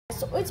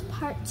So it's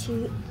part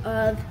 2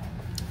 of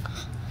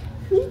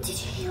me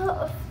teaching you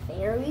a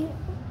fairy.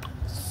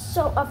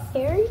 So a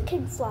fairy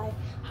can fly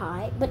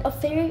high, but a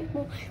fairy,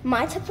 well,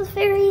 my type of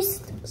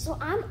fairies. So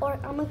I'm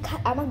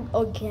an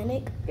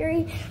organic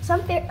fairy.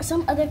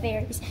 Some other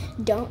fairies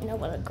don't know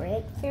what a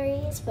organic fairy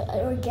is, but an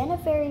organic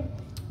fairy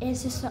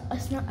is just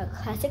it's not a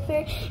classic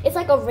fairy. It's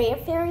like a rare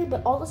fairy,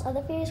 but all those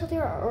other fairies out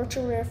there are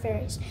ultra rare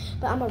fairies.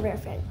 But I'm a rare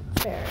fairy.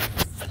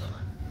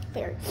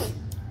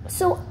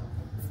 So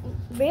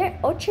rare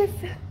ultra.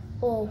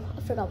 Oh,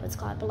 I forgot what it's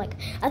called, but like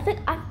I think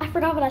I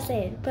forgot what I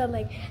said, but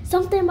like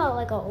something about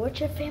like a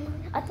ultra family.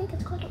 I think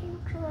it's called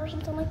ultra or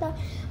something like that.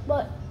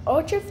 But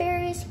ultra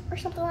fairies or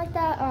something like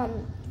that.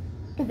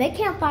 They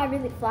can't fly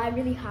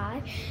really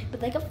high,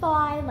 but they can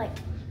fly like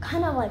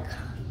kind of like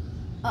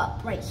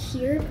up right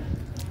here.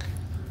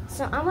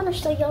 So I'm gonna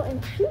show y'all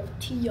and prove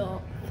to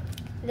y'all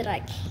that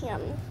I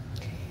can.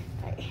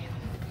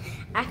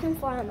 I can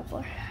fly on the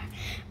floor.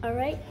 All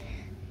right.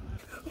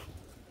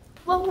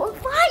 Well, we're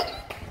flying.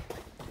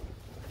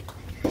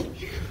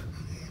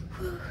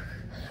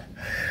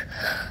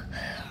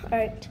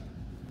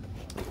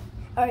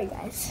 All right,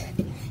 guys.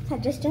 I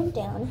just jumped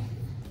down,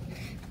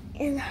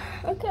 and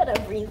I'm kind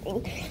of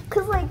breathing,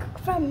 cause like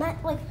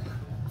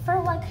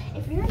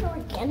if you're an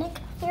organic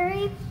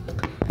fairy,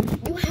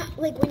 you have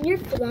like when you're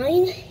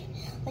flying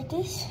like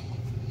this.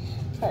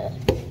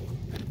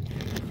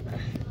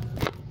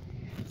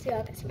 See how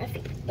I can see my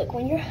feet. Like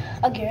when you're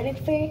organic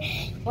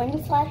fairy, when you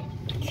fly,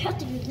 you have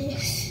to do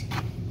this,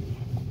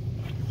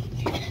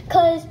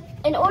 cause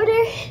in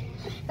order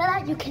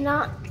that you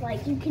cannot fly.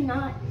 You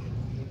cannot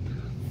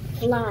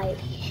fly.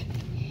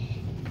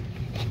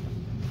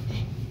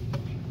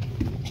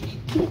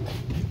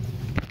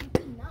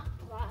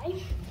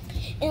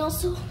 And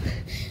also,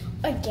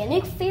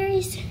 organic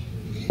fairies,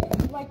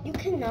 like you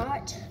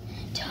cannot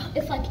tell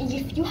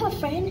if you have a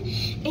friend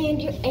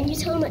and you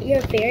tell them that you're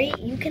a fairy,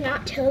 you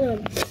cannot you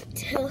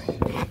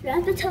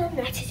have to tell them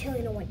not to tell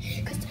anyone,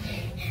 because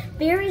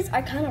fairies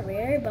are kind of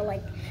rare, but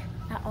like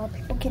not all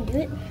people can do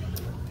it.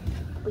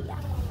 But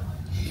yeah.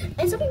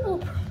 And some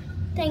people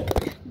think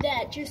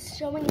that just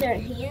showing their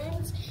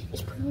hands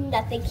is proving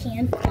that they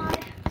can fly,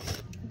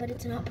 but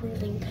it's not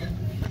proving.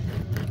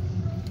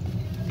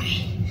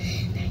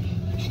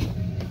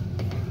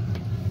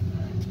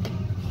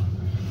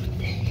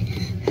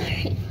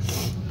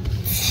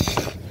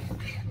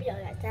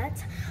 Yeah,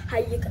 that's how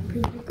you can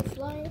prove you can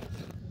fly.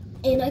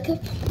 And I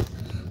could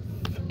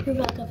prove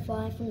I can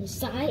fly from the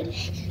side.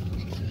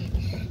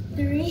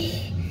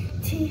 3,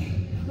 2,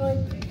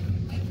 1.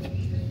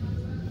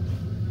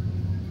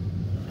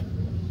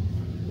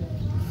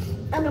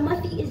 I know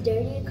my feet is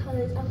dirty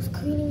because I was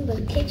cleaning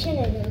the kitchen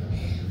and then,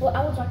 well,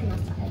 I was walking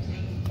outside.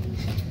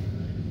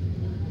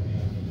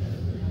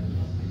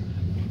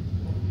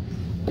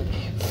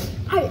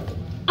 Alright,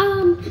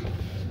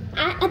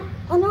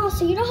 and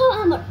also, you know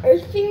how I'm an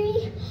earth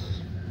fairy?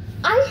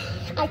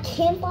 I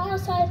can fly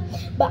outside,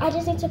 but I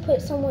just need to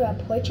put somewhere a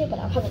portrait, but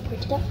I don't have a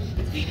portrait up.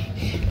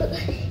 But,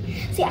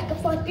 see, I can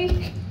fly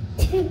 3,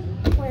 2,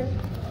 1,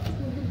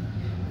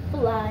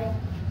 fly.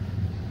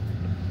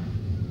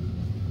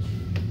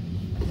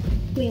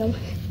 Boom.